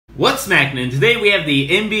What's smackin'? Today we have the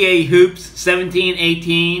NBA Hoops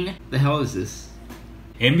 17-18. The hell is this?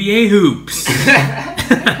 NBA Hoops.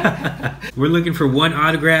 We're looking for one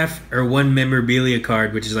autograph or one memorabilia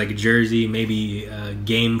card, which is like a jersey, maybe a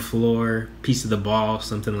game floor, piece of the ball,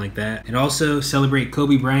 something like that. And also celebrate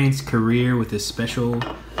Kobe Bryant's career with a special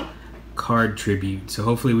card tribute. So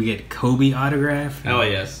hopefully we get Kobe autograph. Oh,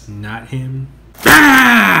 yes. Not him.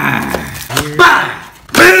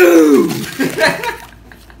 Boom!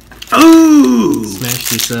 Ooh!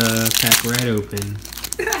 Smash this pack right open.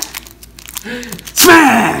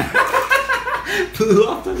 Smash! Blew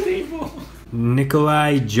off the table.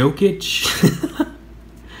 Nikolai Jokic.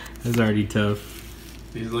 That's already tough.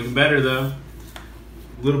 He's looking better, though.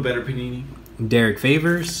 A little better, Panini. Derek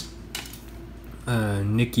Favors.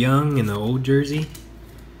 Nick Young in the old jersey.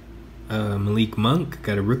 Malik Monk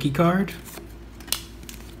got a rookie card.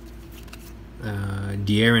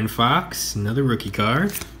 De'Aaron Fox, another rookie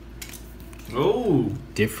card. Oh.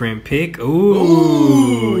 Different pick.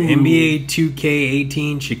 Ooh. NBA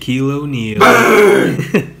 2K18 Shaquille O'Neal.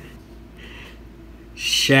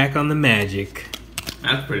 Shaq on the Magic.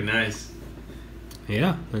 That's pretty nice.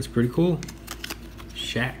 Yeah, that's pretty cool.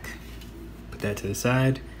 Shaq. Put that to the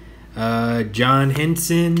side. John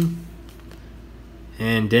Henson.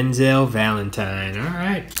 And Denzel Valentine. All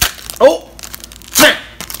right. Oh!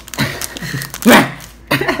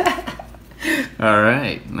 All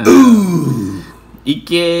right. Ooh.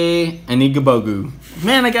 Ike Anigabogu.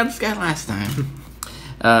 Man, I got this guy last time.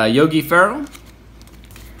 Yogi Ferrell.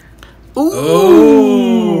 Ooh.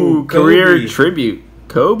 Oh, Career Kobe. tribute.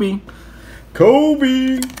 Kobe.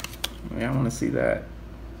 Kobe. Yeah, I want to see that.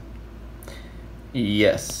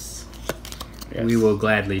 Yes. We will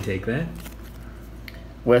gladly take that.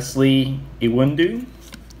 Wesley Iwundu.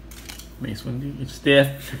 Mace Windu.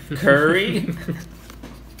 Steph Curry.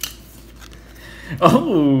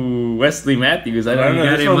 Oh, Wesley Matthews. I don't know.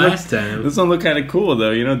 Got him last time. This one looked kind of cool,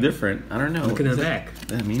 though. You know, different. I don't know. Look in the back.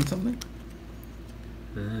 Does that mean something?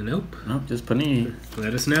 Nope. Nope, just Panini.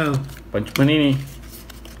 Let us know. Bunch of Panini.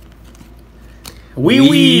 Wee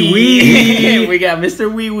Wee. wee. We got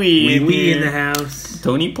Mr. Wee Wee. Wee wee in the house.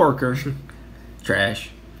 Tony Parker. Trash.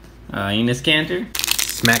 Enes Kanter.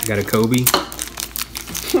 Smack got a Kobe.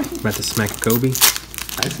 About to smack a Kobe.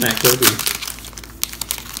 I smacked Kobe.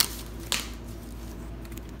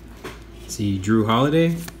 See Drew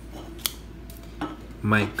Holiday.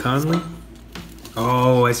 Mike Conley.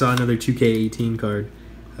 Oh, I saw another 2K18 card.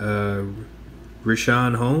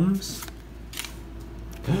 Rashawn Holmes.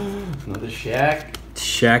 Another Shaq.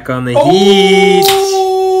 Shaq on the Heat.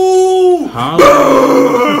 Hollow.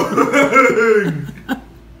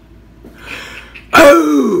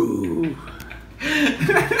 Oh!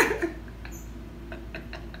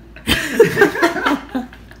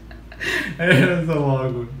 That's a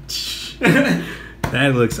long one.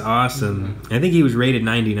 That looks awesome. I think he was rated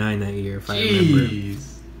 99 that year, if I remember.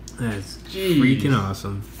 That's freaking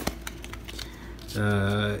awesome.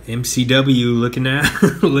 MCW looking out.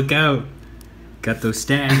 Look out. Got those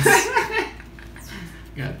stats.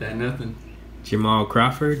 Got that nothing. Jamal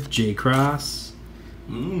Crawford, Jay Cross,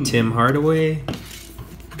 Tim Hardaway,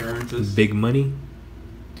 Burns. Big Money,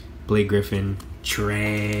 Blake Griffin,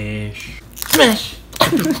 trash. Smash!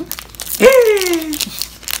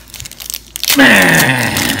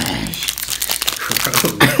 Smash!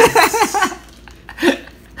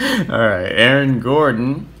 Alright, Aaron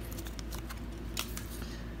Gordon.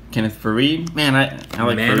 Kenneth Fareed. Man, I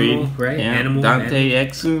like Manimal, Fareed. right? Yeah. Animal, Dante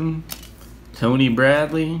Exum. Tony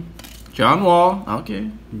Bradley. John Wall.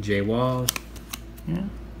 Okay. Jay Wall. Yeah.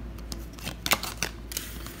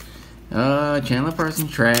 Chandler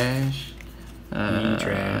Parsons, trash.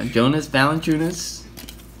 Trash. Jonas Valanciunas.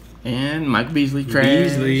 And Michael Beasley,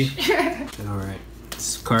 trash. Beasley. Alright.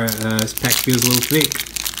 This pack feels a little thick.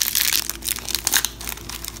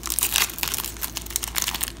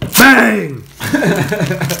 Bang!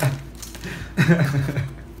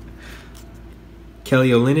 Kelly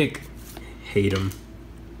Olynyk. Hate him.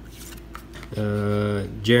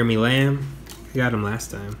 Jeremy Lamb. I got him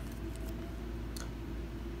last time.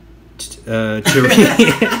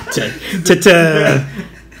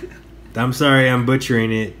 I'm sorry, I'm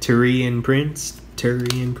butchering it. Turian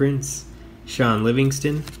Prince. Sean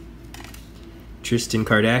Livingston. Tristan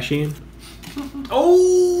Kardashian.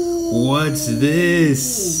 Oh! What's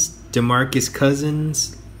this? DeMarcus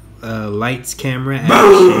Cousins. Lights, camera,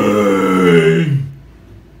 action.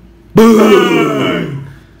 Boom!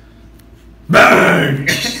 Bang!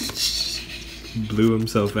 Blew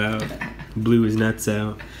himself out. Blew his nuts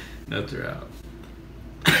out. Nuts are out.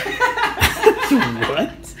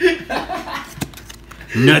 What?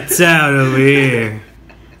 Nuts out over here.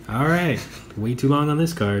 All right. Way too long on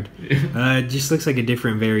this card. Just looks like a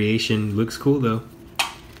different variation. Looks cool, though.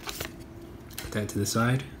 Put that to the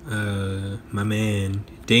side. My man,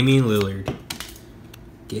 Damian Lillard.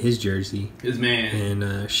 Get his jersey. His man.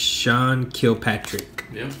 And Sean Kilpatrick.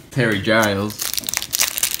 Yep. Harry Giles.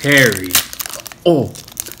 Harry. Oh.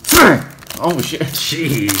 Oh, shit.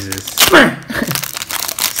 Jesus.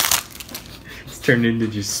 It's turned into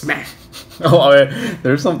just smack. Oh,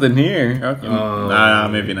 there's something here. Okay. Nah,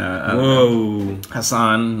 maybe not. Whoa.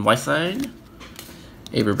 Hassan Whiteside.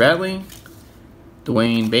 Avery Bradley.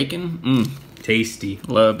 Dwayne Bacon. Tasty.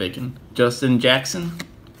 Love bacon. Justin Jackson.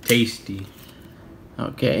 Tasty.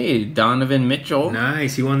 Okay. Donovan Mitchell.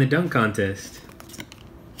 Nice. He won the dunk contest.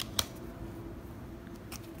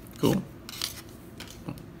 Cool.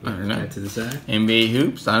 I don't know. That to the side. NBA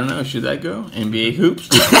hoops. I don't know. Should that go? NBA hoops.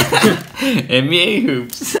 NBA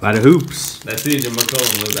hoops. A lot of hoops. That CJ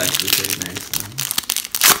McCollum was actually pretty nice.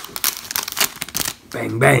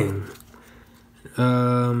 Bang bang.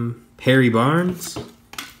 Harry Barnes.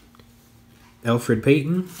 Elfrid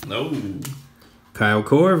Payton. No. Kyle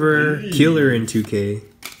Korver. Killer in 2K.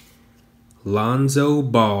 Lonzo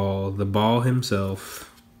Ball. The ball himself.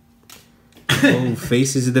 Oh,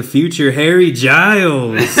 Faces of the Future, Harry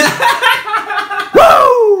Giles.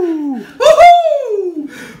 Woo! Woohoo!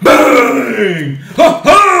 Bang! Ho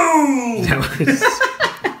ho! That was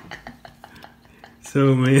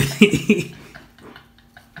so many.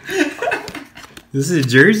 This is a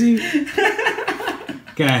jersey?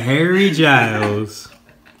 Got Harry Giles.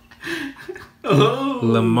 Oh.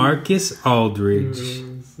 LaMarcus Aldridge.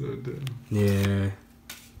 So dumb. Yeah.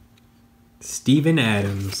 Steven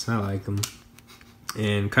Adams. I like him.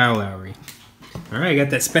 And Kyle Lowry. All right,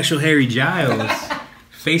 got that special Harry Giles.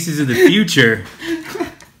 Faces of the Future.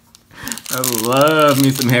 I love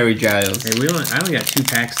me some Harry Giles. Hey, I only got 2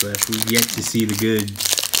 packs left. We've yet to see the goods.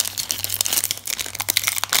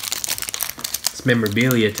 It's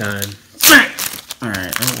memorabilia time.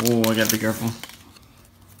 Alright. Oh, I gotta be careful.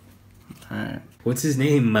 Alright. What's his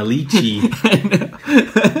name? Malichi.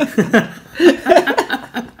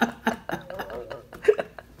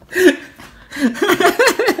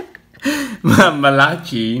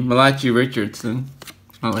 Malachi Richardson.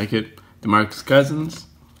 I like it. DeMarcus Cousins.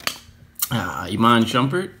 Iman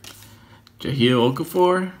Shumpert. Jahlil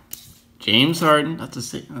Okafor. James Harden. That's the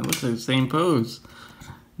same. That looks like the same pose.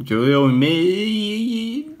 Joel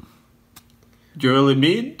Embiid. Joel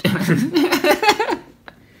Embiid.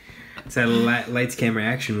 It's that lights, camera,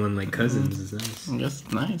 action one like Cousins is nice. Yes,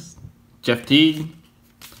 nice. Jeff Teague.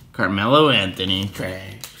 Carmelo Anthony.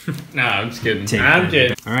 Trash. Nah, I'm just kidding. I'm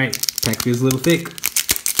kidding. All right, pack feels a little thick.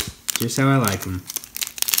 Just how I like them.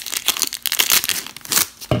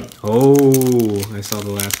 Oh, I saw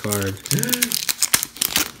the last card.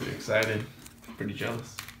 Pretty excited. Pretty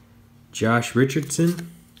jealous. Josh Richardson.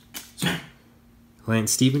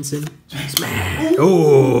 Lance Stevenson. Smash.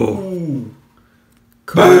 Oh.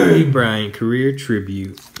 Kobe Bryant career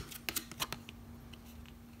tribute.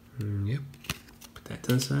 Yep. Put that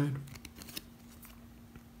to the side.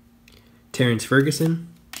 Terrence Ferguson.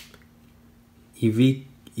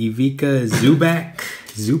 Ivica Zubac.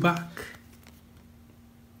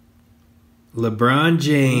 LeBron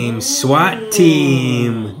James. SWAT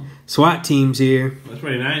team. SWAT team's here. That's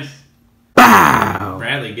pretty nice. Bow.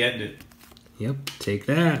 Bradley getting it. Yep, take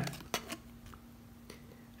that.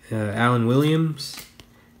 Alan Williams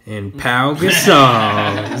and Pau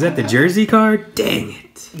Gasol. Is that the jersey card? Dang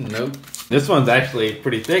it. Nope. This one's actually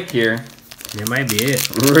pretty thick here. That might be it.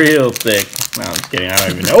 Real thick. No, I'm just kidding. I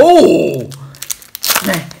don't even know. Oh!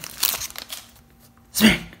 Smack.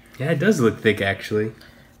 Smack. Yeah, it does look thick, actually.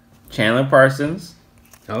 Chandler Parsons.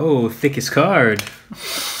 Oh, thickest card.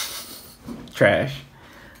 Trash.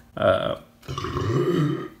 No.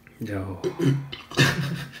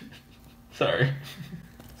 Sorry.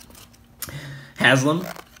 Haslam.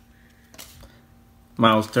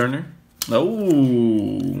 Miles Turner.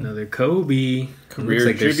 Oh. Another Kobe. Career Looks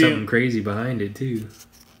like there's tribute. something crazy behind it, too.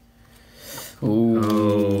 Ooh.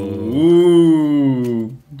 Oh.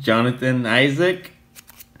 Ooh. Jonathan Isaac.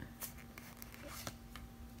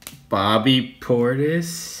 Bobby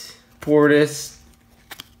Portis.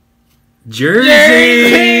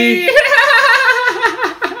 Jersey!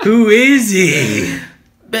 Who is he?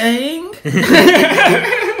 Bang.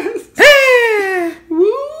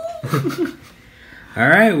 Woo. All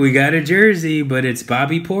right, we got a jersey, but it's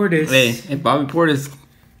Bobby Portis. Hey, if Bobby Portis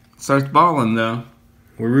starts balling, though.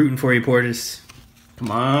 We're rooting for you, Portis. Come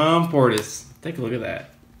on, Portis. Take a look at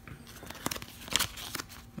that.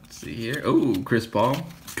 Let's see here. Oh, Chris Paul.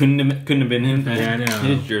 Couldn't have been him. Yeah, I know.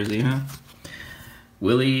 His jersey, huh?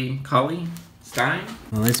 Willie Colley. Stein?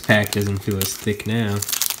 Well, this pack doesn't feel as thick now.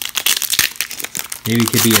 Maybe it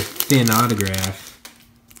could be a thin autograph.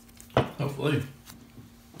 Hopefully.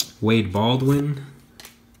 Wade Baldwin,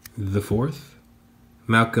 the fourth.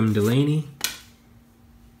 Malcolm Delaney.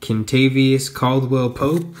 Kentavious Caldwell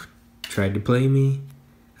Pope, tried to play me.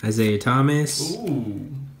 Isaiah Thomas. Ooh.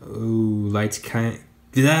 Ooh, lights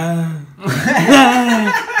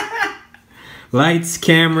lights,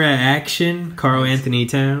 camera, action. Karl Anthony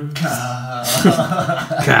Towns.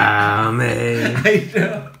 Kame. I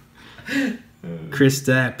know.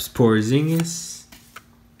 Kristaps Porzingis.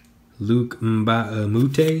 Luke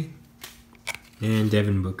Mbamute. And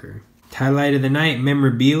Devin Booker. Highlight of the night,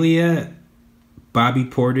 memorabilia. Bobby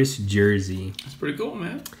Portis jersey. That's pretty cool,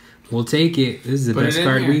 man. We'll take it. This is the best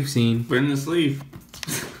card we've seen. Put it in the sleeve.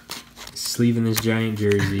 Sleeve in this giant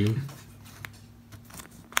jersey.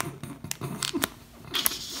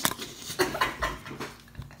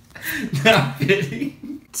 Not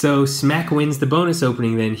fitting. So Smack wins the bonus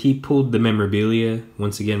opening then. He pulled the memorabilia.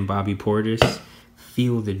 Once again, Bobby Portis.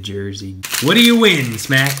 Feel the jersey. What do you win,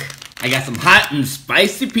 Smack? I got some hot and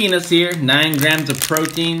spicy peanuts here. 9 grams of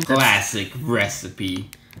protein. Classic recipe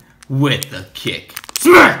with a kick.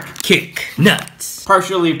 Smack! Kick. Nuts.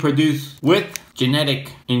 Partially produced with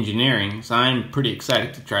genetic engineering, so I'm pretty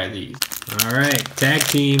excited to try these. All right, tag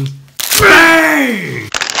team. Bang!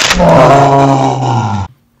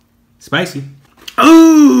 Spicy.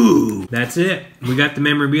 Ooh! That's it. We got the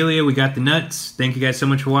memorabilia. We got the nuts. Thank you guys so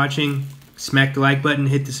much for watching. Smack the like button.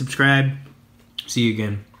 Hit the subscribe. See you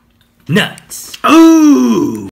again. Nuts. Ooh!